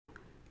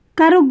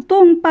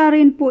Karugtong pa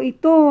rin po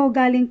ito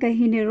galing kay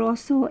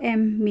Generoso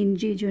M.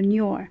 Minji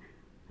Jr.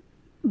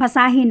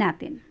 Basahin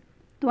natin.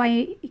 Ito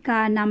ay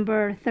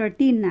number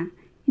 13 na.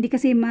 Hindi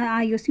kasi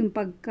maayos yung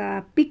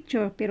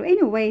pagka-picture, pero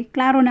anyway,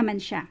 klaro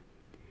naman siya.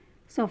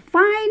 So,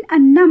 find a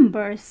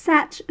number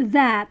such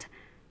that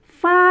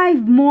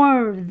 5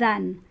 more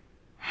than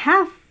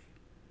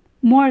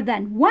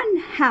one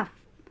half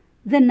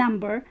the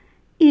number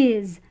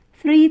is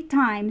 3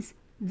 times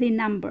the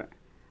number.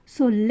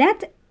 So,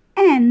 let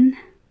n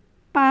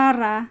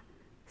para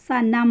sa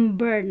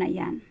number na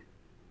yan.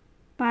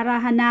 Para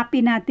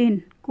hanapin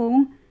natin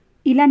kung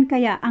ilan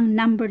kaya ang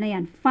number na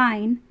yan.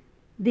 Find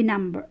the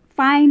number.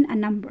 Find a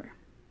number.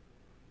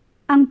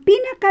 Ang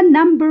pinaka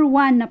number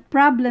 1 na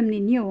problem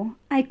ninyo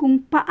ay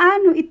kung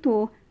paano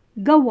ito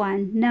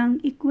gawan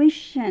ng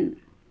equation.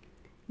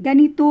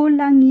 Ganito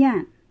lang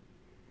yan.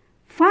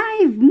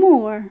 5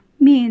 more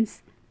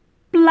means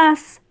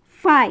plus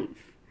 5.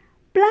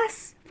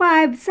 Plus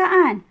 5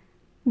 saan?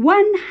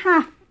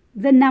 1/2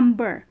 the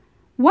number.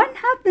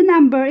 1/2 the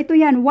number, ito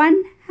yan,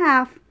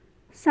 1/2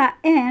 sa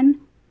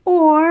n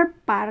or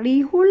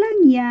pariho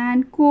lang yan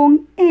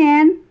kung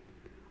n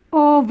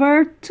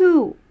over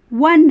 2.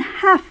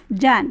 1/2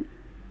 dyan.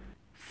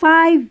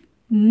 5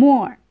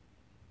 more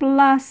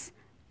plus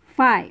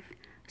 5.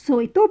 So,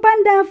 ito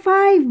banda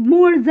 5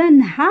 more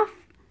than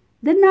half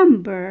the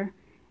number.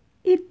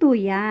 Ito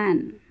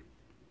yan.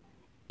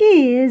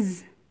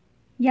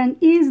 Yang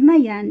is na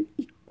yan,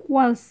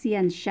 equals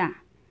yan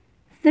siya.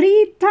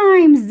 3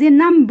 times the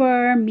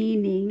number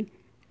meaning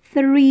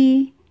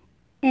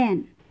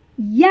 3n.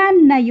 Yan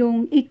na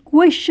yung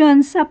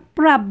equation sa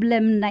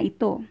problem na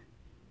ito.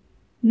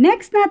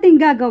 Next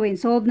natin gagawin,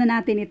 solve na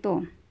natin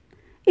ito.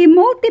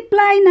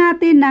 I-multiply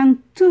natin ng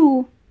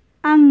 2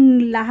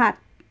 ang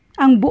lahat,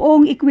 ang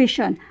buong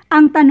equation.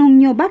 Ang tanong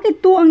nyo,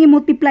 bakit 2 ang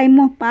i-multiply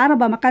mo? Para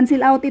ba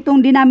makancel out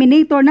itong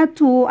denominator na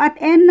 2 at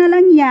n na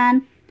lang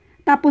yan.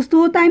 Tapos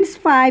 2 times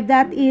 5,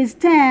 that is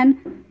 10.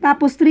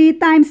 Tapos 2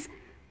 times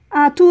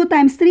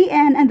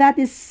 3n, and that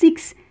is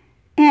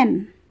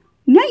 6n.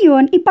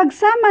 Ngayon,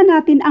 ipagsama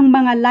natin ang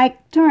mga like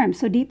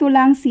terms. So, dito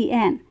lang si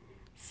n.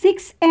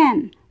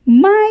 6n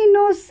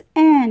minus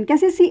n.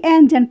 Kasi si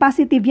n dyan,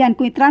 positive yan.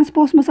 Kung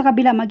i-transpose mo sa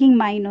kabila, maging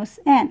minus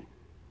n.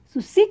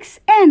 So,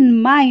 6n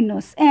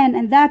minus n,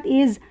 and that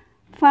is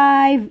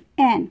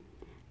 5n.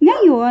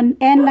 Ngayon,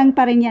 n lang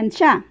pa rin yan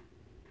siya.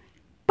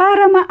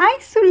 Para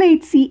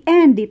ma-isolate si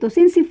n dito,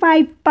 since si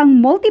 5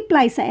 pang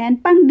multiply sa n,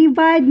 pang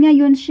divide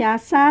ngayon siya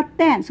sa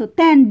 10. So,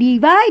 10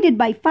 divided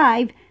by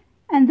 5,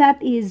 and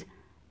that is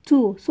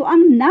 2. So,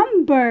 ang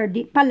number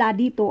pala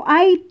dito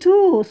ay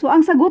 2. So,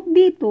 ang sagot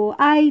dito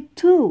ay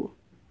 2.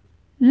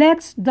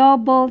 Let's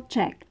double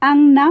check.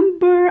 Ang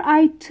number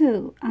ay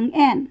 2, ang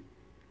n.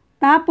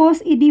 Tapos,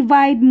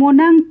 i-divide mo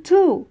ng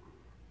 2.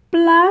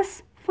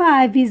 Plus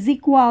 5 is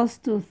equals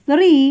to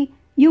 3.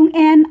 Yung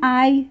n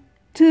ay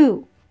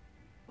 2.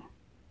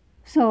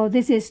 So,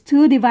 this is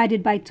 2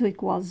 divided by 2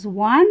 equals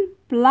 1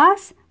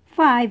 plus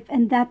 5,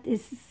 and that is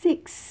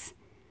 6.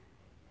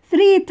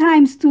 3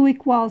 times 2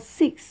 equals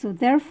 6. So,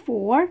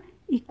 therefore,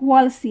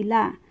 equal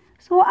sila.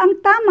 So,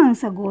 ang tamang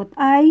sagot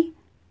ay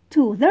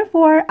 2.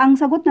 Therefore, ang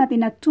sagot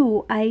natin na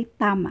 2 ay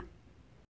tama.